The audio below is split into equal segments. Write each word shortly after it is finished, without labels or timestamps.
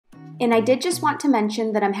And I did just want to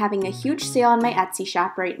mention that I'm having a huge sale on my Etsy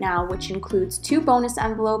shop right now, which includes 2 bonus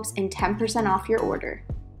envelopes and 10% off your order.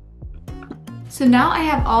 So now I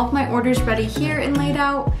have all of my orders ready here and laid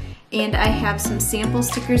out, and I have some sample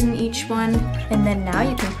stickers in each one. And then now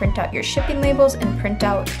you can print out your shipping labels and print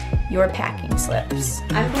out your packing slips.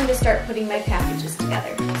 I'm going to start putting my packages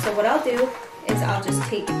together. So what I'll do is I'll just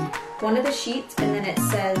take one of the sheets and then it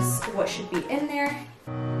says what should be in there.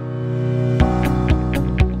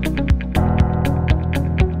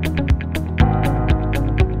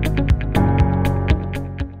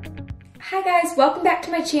 Hi guys, welcome back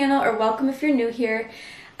to my channel, or welcome if you're new here.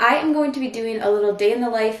 I am going to be doing a little day in the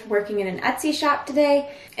life working in an Etsy shop today,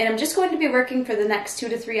 and I'm just going to be working for the next 2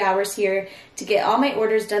 to 3 hours here to get all my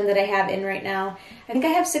orders done that I have in right now. I think I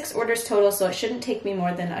have 6 orders total, so it shouldn't take me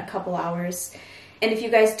more than a couple hours. And if you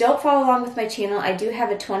guys don't follow along with my channel, I do have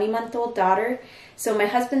a 20-month-old daughter, so my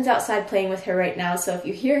husband's outside playing with her right now, so if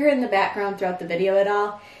you hear her in the background throughout the video at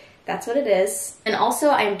all, that's what it is. And also,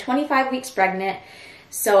 I am 25 weeks pregnant.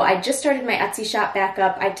 So I just started my Etsy shop back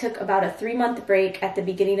up. I took about a 3-month break at the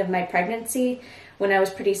beginning of my pregnancy when I was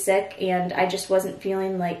pretty sick and I just wasn't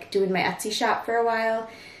feeling like doing my Etsy shop for a while.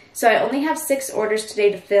 So I only have 6 orders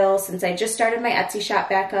today to fill since I just started my Etsy shop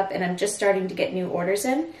back up and I'm just starting to get new orders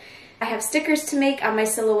in. I have stickers to make on my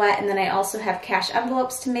silhouette, and then I also have cash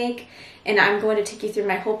envelopes to make, and I'm going to take you through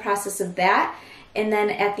my whole process of that. And then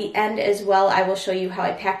at the end as well, I will show you how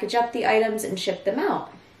I package up the items and ship them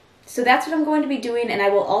out. So that's what I'm going to be doing, and I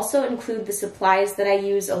will also include the supplies that I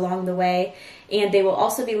use along the way, and they will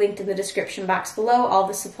also be linked in the description box below, all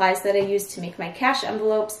the supplies that I use to make my cash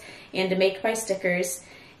envelopes and to make my stickers.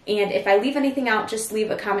 And if I leave anything out, just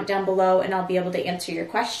leave a comment down below and I'll be able to answer your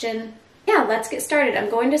question. Yeah, let's get started.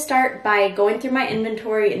 I'm going to start by going through my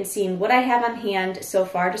inventory and seeing what I have on hand so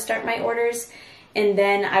far to start my orders, and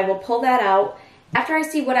then I will pull that out. After I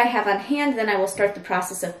see what I have on hand, then I will start the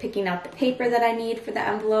process of picking out the paper that I need for the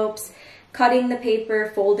envelopes, cutting the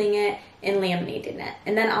paper, folding it, and laminating it.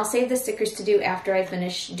 And then I'll save the stickers to do after I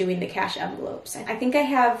finish doing the cash envelopes. I think I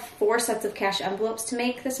have 4 sets of cash envelopes to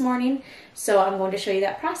make this morning, so I'm going to show you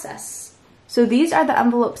that process. So these are the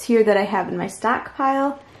envelopes here that I have in my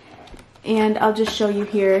stockpile, and I'll just show you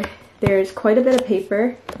here. There's quite a bit of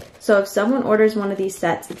paper, so if someone orders one of these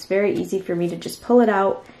sets, it's very easy for me to just pull it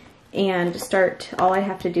out and start. All I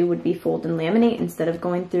have to do would be fold and laminate instead of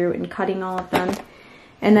going through and cutting all of them.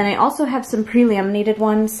 And then I also have some pre-laminated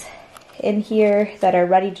ones in here that are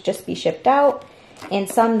ready to just be shipped out, and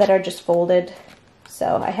some that are just folded.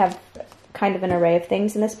 So I have kind of an array of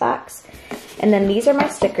things in this box. And then these are my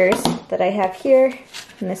stickers that I have here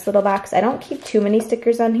in this little box. I don't keep too many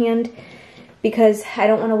stickers on hand because I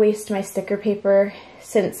don't want to waste my sticker paper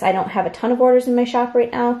since I don't have a ton of orders in my shop right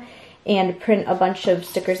now, and print a bunch of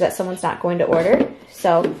stickers that someone's not going to order.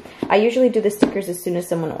 So I usually do the stickers as soon as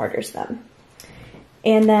someone orders them.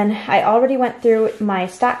 And then I already went through my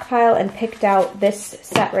stockpile and picked out this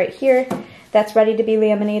set right here that's ready to be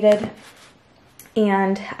laminated.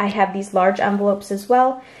 And I have these large envelopes as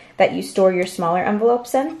well that you store your smaller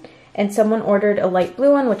envelopes in. And someone ordered a light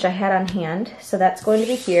blue one, which I had on hand, so that's going to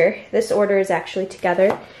be here. This order is actually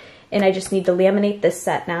together, and I just need to laminate this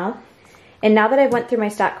set now. And now that I went through my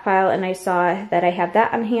stockpile and I saw that I have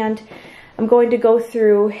that on hand, I'm going to go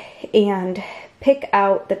through and pick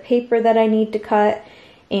out the paper that I need to cut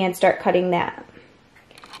and start cutting that.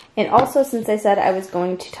 And also, since I said I was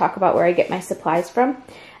going to talk about where I get my supplies from,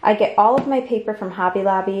 I get all of my paper from Hobby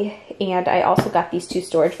Lobby, and I also got these 2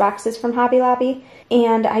 storage boxes from Hobby Lobby.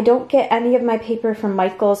 And I don't get any of my paper from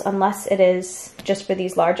Michaels unless it is just for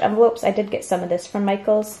these large envelopes. I did get some of this from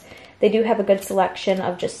Michaels. They do have a good selection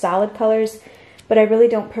of just solid colors, but I really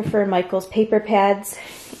don't prefer Michaels paper pads.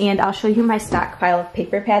 And I'll show you my stockpile of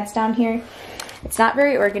paper pads down here. It's not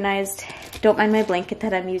very organized. Don't mind my blanket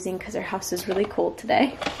that I'm using because our house is really cold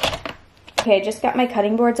today. Okay, I just got my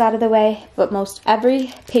cutting boards out of the way, but most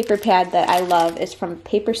every paper pad that I love is from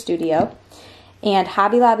Paper Studio. And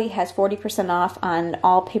Hobby Lobby has 40% off on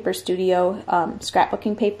all Paper Studio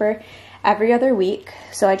scrapbooking paper every other week.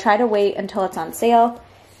 So I try to wait until it's on sale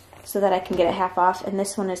so that I can get it half off. And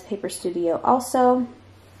this one is Paper Studio also.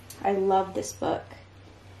 I love this book.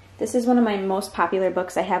 This is one of my most popular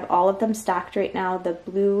books. I have all of them stocked right now, the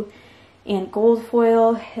blue and gold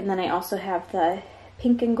foil, and then I also have the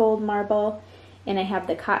pink and gold marble, and I have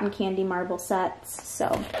the cotton candy marble sets,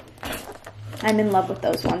 so I'm in love with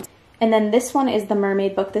those ones. And then this one is the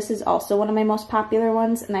mermaid book. This is also one of my most popular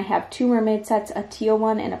ones, and I have 2 mermaid sets, a teal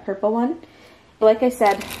one and a purple one. Like I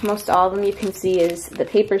said, most all of them you can see is the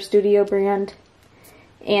Paper Studio brand.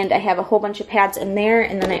 And I have a whole bunch of pads in there,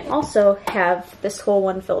 and then I also have this whole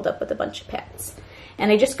one filled up with a bunch of pads.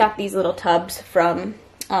 And I just got these little tubs from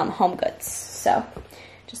Home Goods, so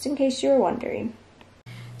just in case you were wondering.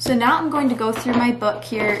 So now I'm going to go through my book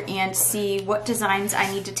here and see what designs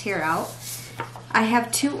I need to tear out. I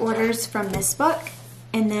have 2 orders from this book,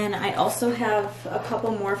 and then I also have a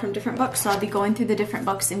couple more from different books, so I'll be going through the different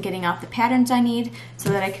books and getting out the patterns I need so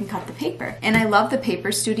that I can cut the paper. And I love the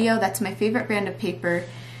Paper Studio. That's my favorite brand of paper.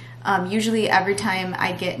 Usually every time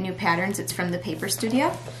I get new patterns, it's from the Paper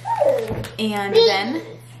Studio. And then,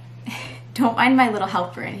 don't mind my little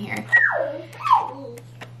helper in here.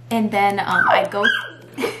 And then I go,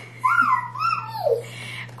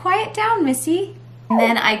 quiet down, Missy. And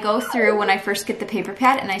then I go through when I first get the paper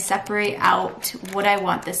pad and I separate out what I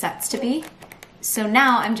want the sets to be. So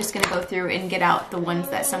now I'm just gonna go through and get out the ones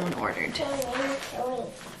that someone ordered.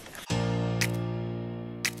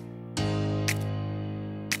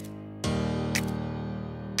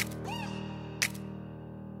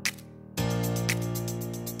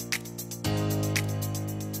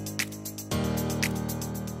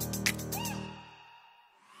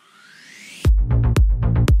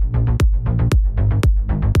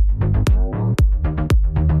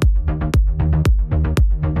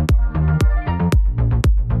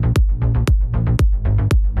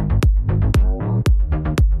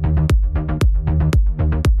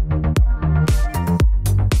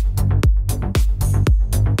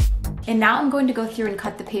 And now I'm going to go through and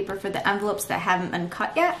cut the paper for the envelopes that haven't been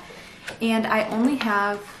cut yet. And I only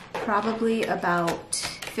have probably about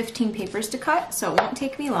 15 papers to cut, so it won't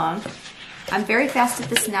take me long. I'm very fast at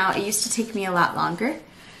this now. It used to take me a lot longer,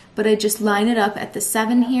 but I just line it up at the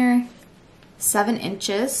 7 here, 7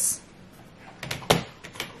 inches, and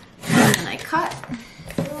then I cut,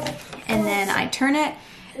 and then I turn it,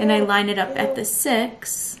 and I line it up at the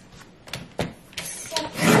 6,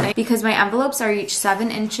 because my envelopes are each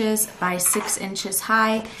 7 inches by 6 inches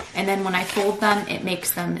high, and then when I fold them, it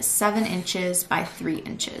makes them 7 inches by 3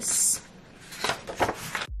 inches.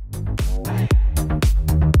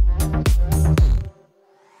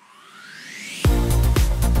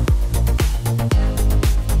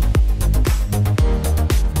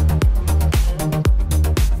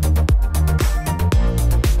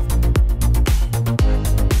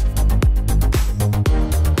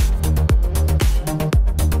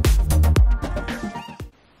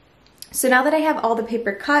 So now that I have all the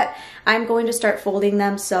paper cut, I'm going to start folding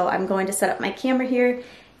them. So I'm going to set up my camera here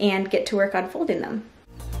and get to work on folding them.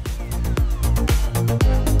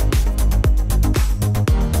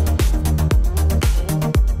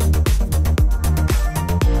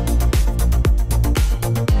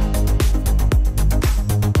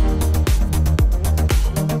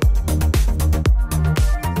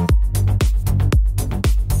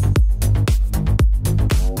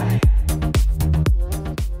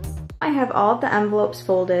 I have all of the envelopes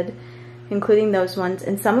folded, including those ones,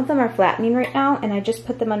 and some of them are flattening right now, and I just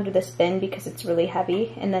put them under this bin because it's really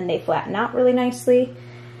heavy, and then they flatten out really nicely.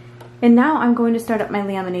 And now I'm going to start up my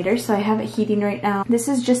laminator, so I have it heating right now. This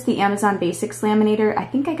is just the Amazon Basics laminator. I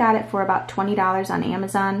think I got it for about $20 on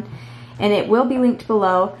Amazon, and it will be linked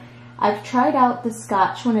below. I've tried out the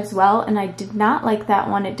Scotch one as well, and I did not like that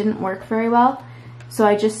one. It didn't work very well, so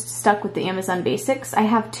I just stuck with the Amazon Basics. I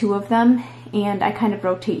have 2 of them, and I kind of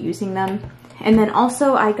rotate using them. And then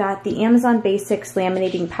also I got the Amazon Basics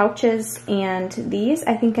laminating pouches, and these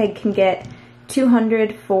I think I can get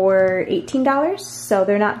 200 for $18, so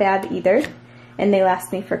they're not bad either, and they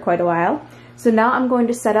last me for quite a while. So now I'm going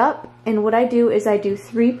to set up, and what I do is I do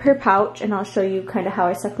 3 per pouch, and I'll show you kind of how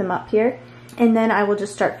I set them up here, and then I will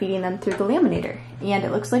just start feeding them through the laminator. And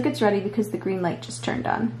it looks like it's ready because the green light just turned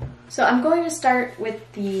on. So I'm going to start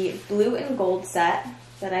with the blue and gold set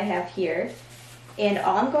that I have here. And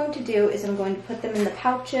all I'm going to do is I'm going to put them in the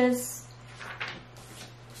pouches.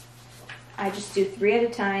 I just do 3 at a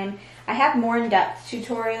time. I have more in-depth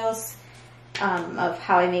tutorials of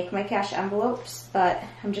how I make my cash envelopes, but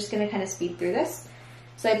I'm just going to kind of speed through this.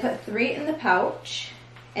 So I put 3 in the pouch,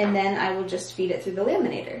 and then I will just feed it through the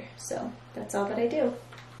laminator. So that's all that I do.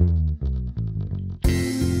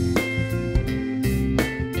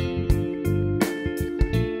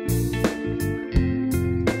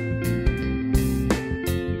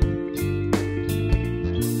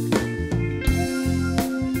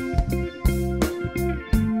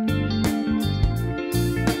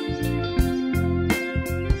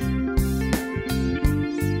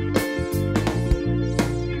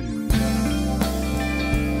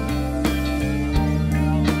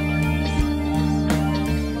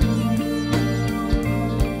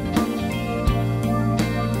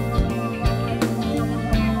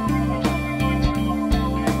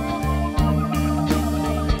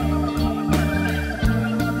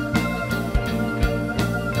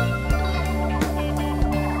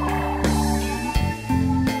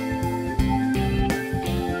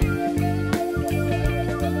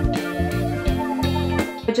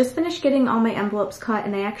 finished getting all my envelopes cut,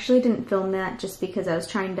 and I actually didn't film that just because I was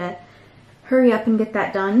trying to hurry up and get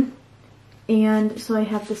that done. And so I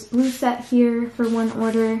have this blue set here for one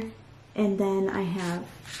order, and then I have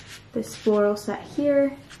this floral set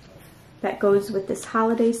here that goes with this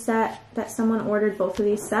holiday set that someone ordered, both of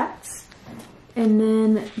these sets. And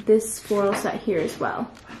then this floral set here as well.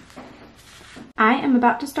 I am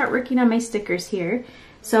about to start working on my stickers here.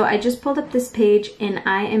 So I just pulled up this page and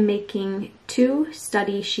I am making 2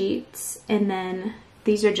 study sheets, and then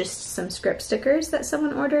these are just some script stickers that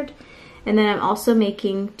someone ordered. And then I'm also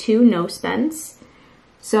making 2 no spends.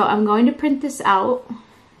 So I'm going to print this out,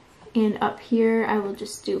 and up here I will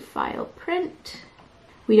just do file print.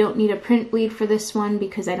 We don't need a print bleed for this one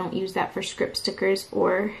because I don't use that for script stickers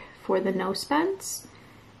or for the no spends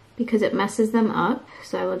because it messes them up.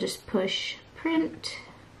 So I will just push print,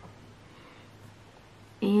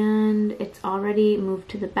 and it's already moved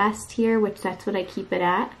to the best here, which that's what I keep it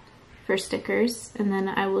at for stickers. And then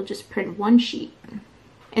I will just print 1 sheet.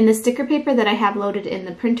 And the sticker paper that I have loaded in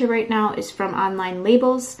the printer right now is from Online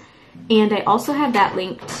Labels, and I also have that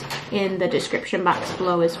linked in the description box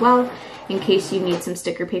below as well in case you need some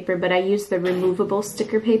sticker paper. But I use the removable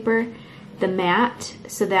sticker paper, the matte,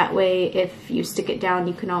 so that way if you stick it down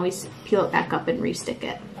you can always peel it back up and re-stick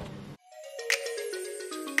it.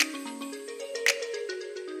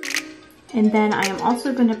 And then I am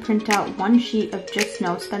also going to print out 1 sheet of just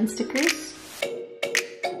no spend stickers.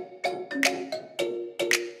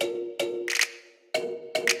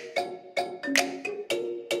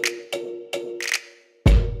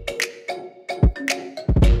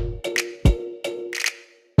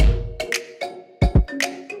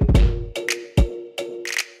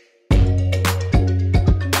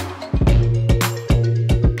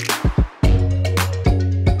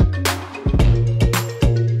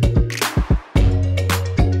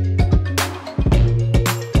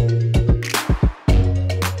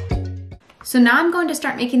 So now I'm going to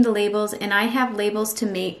start making the labels, and I have labels to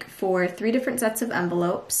make for 3 different sets of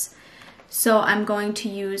envelopes. So I'm going to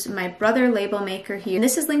use my Brother label maker here.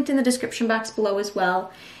 This is linked in the description box below as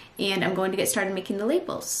well, and I'm going to get started making the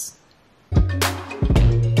labels.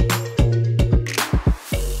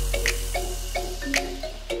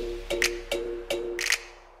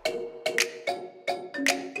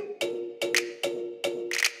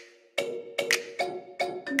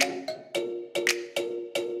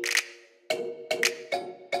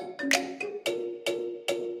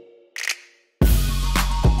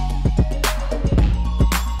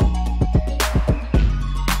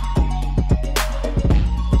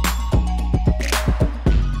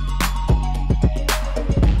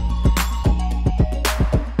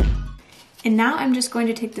 And now I'm just going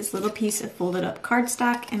to take this little piece of folded up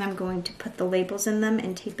cardstock and I'm going to put the labels in them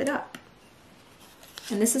and tape it up.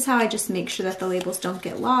 And this is how I just make sure that the labels don't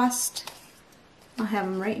get lost. I'll have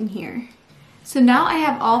them right in here. So now I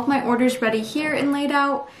have all of my orders ready here and laid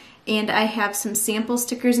out, and I have some sample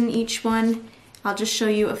stickers in each one. I'll just show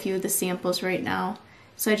you a few of the samples right now.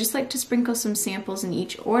 So I just like to sprinkle some samples in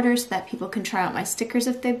each order so that people can try out my stickers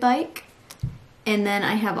if they'd like. And then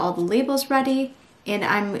I have all the labels ready, and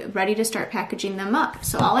I'm ready to start packaging them up.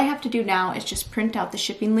 So all I have to do now is just print out the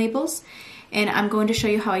shipping labels, and I'm going to show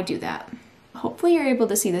you how I do that. Hopefully you're able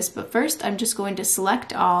to see this, but first I'm just going to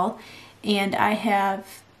select all, and I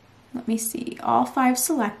have, let me see, all 5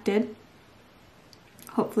 selected.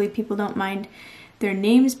 Hopefully people don't mind their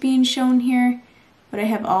names being shown here, but I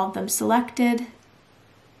have all of them selected.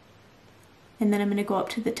 And then I'm going to go up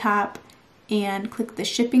to the top and click the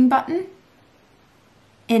shipping button.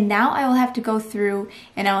 And now I will have to go through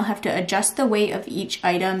and I will have to adjust the weight of each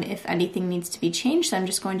item if anything needs to be changed. So I'm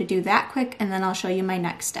just going to do that quick, and then I'll show you my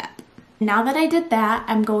next step. Now that I did that,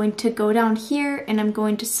 I'm going to go down here and I'm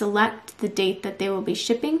going to select the date that they will be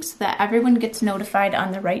shipping so that everyone gets notified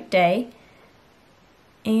on the right day.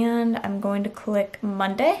 And I'm going to click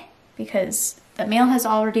Monday because the mail has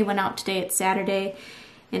already went out today. It's Saturday,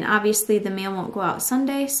 and obviously the mail won't go out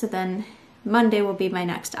Sunday, so then Monday will be my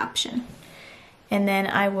next option. And then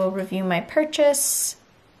I will review my purchase,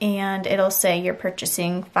 and it'll say you're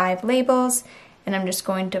purchasing 5 labels, and I'm just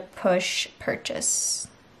going to push purchase.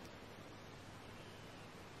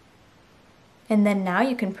 And then now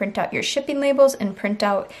you can print out your shipping labels and print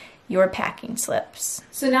out your packing slips.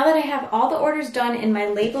 So now that I have all the orders done and my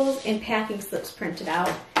labels and packing slips printed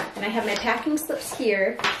out, and I have my packing slips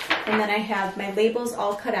here, and then I have my labels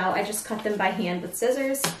all cut out, I just cut them by hand with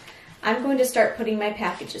scissors. I'm going to start putting my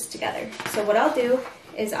packages together. So what I'll do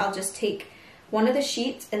is I'll just take one of the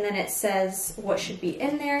sheets, and then it says what should be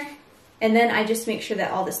in there. And then I just make sure that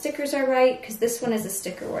all the stickers are right, because this one is a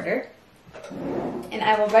sticker order. And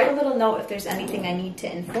I will write a little note if there's anything I need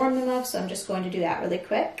to inform them of, so I'm just going to do that really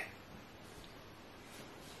quick.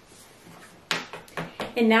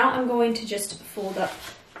 And now I'm going to just fold up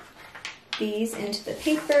these into the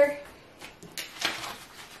paper.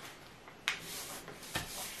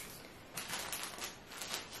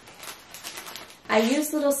 I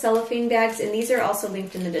use little cellophane bags, and these are also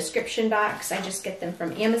linked in the description box. I just get them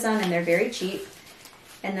from Amazon and they're very cheap.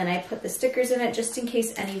 And then I put the stickers in it just in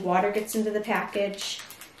case any water gets into the package,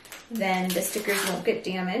 then the stickers won't get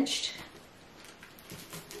damaged.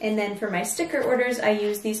 And then for my sticker orders, I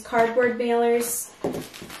use these cardboard mailers,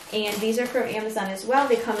 and these are from Amazon as well.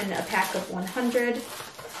 They come in a pack of 100,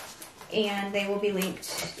 and they will be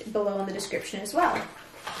linked below in the description as well.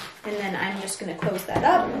 And then I'm just going to close that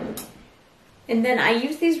up. And then I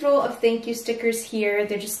use these roll of thank you stickers here.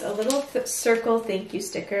 They're just a little circle thank you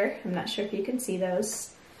sticker. I'm not sure if you can see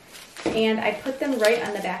those. And I put them right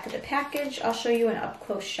on the back of the package. I'll show you an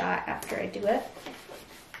up-close shot after I do it.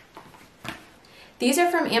 These are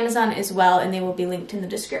from Amazon as well, and they will be linked in the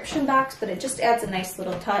description box, but it just adds a nice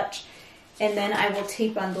little touch. And then I will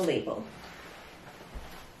tape on the label.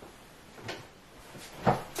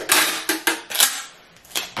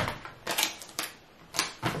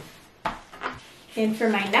 And for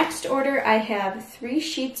my next order, I have 3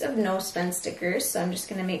 sheets of no spend stickers, so I'm just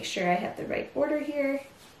going to make sure I have the right order here.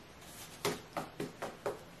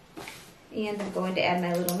 And I'm going to add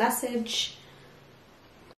my little message.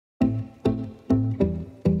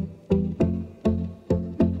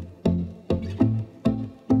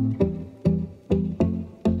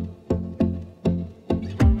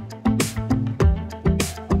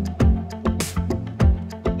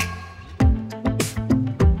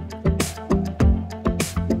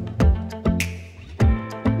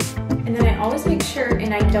 Always make sure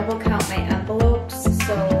and I double count my envelopes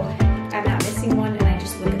so I'm not missing one, and I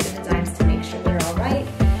just look at the designs to make sure they're all right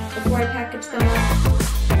before I package them up.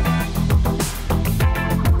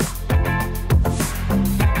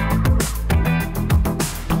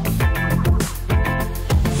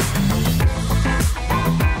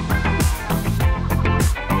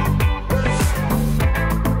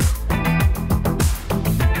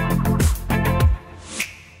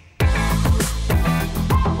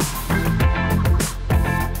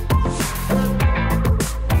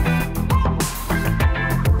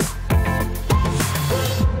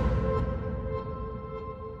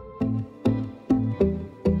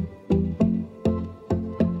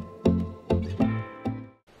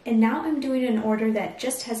 And now I'm doing an order that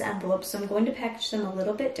just has envelopes, so I'm going to package them a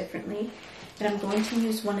little bit differently. And I'm going to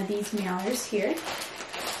use one of these mailers here.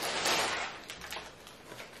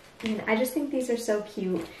 And I just think these are so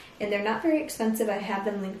cute, and they're not very expensive. I have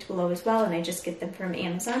them linked below as well, and I just get them from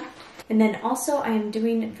Amazon. And then also I am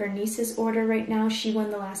doing Vernice's order right now. She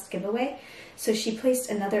won the last giveaway, so she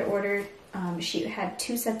placed another order. She had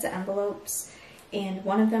 2 sets of envelopes, and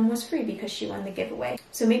one of them was free because she won the giveaway.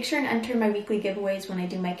 So make sure and enter my weekly giveaways when I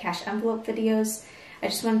do my cash envelope videos. I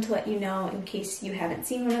just wanted to let you know, in case you haven't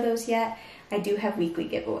seen one of those yet, I do have weekly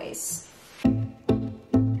giveaways.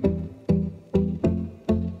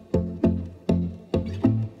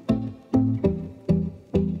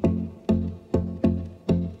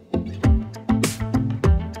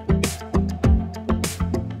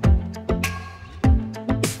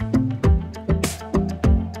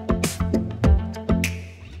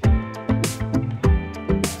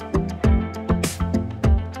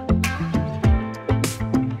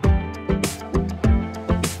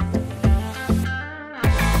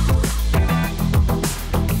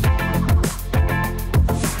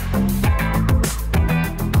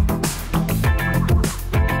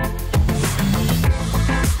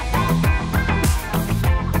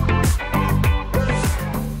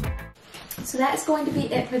 So that is going to be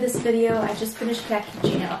it for this video. I just finished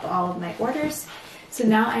packaging up all of my orders. So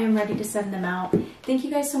now I am ready to send them out. Thank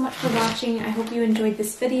you guys so much for watching. I hope you enjoyed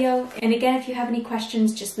this video. And again, if you have any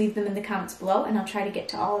questions, just leave them in the comments below and I'll try to get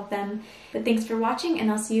to all of them. But thanks for watching,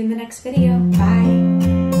 and I'll see you in the next video. Bye!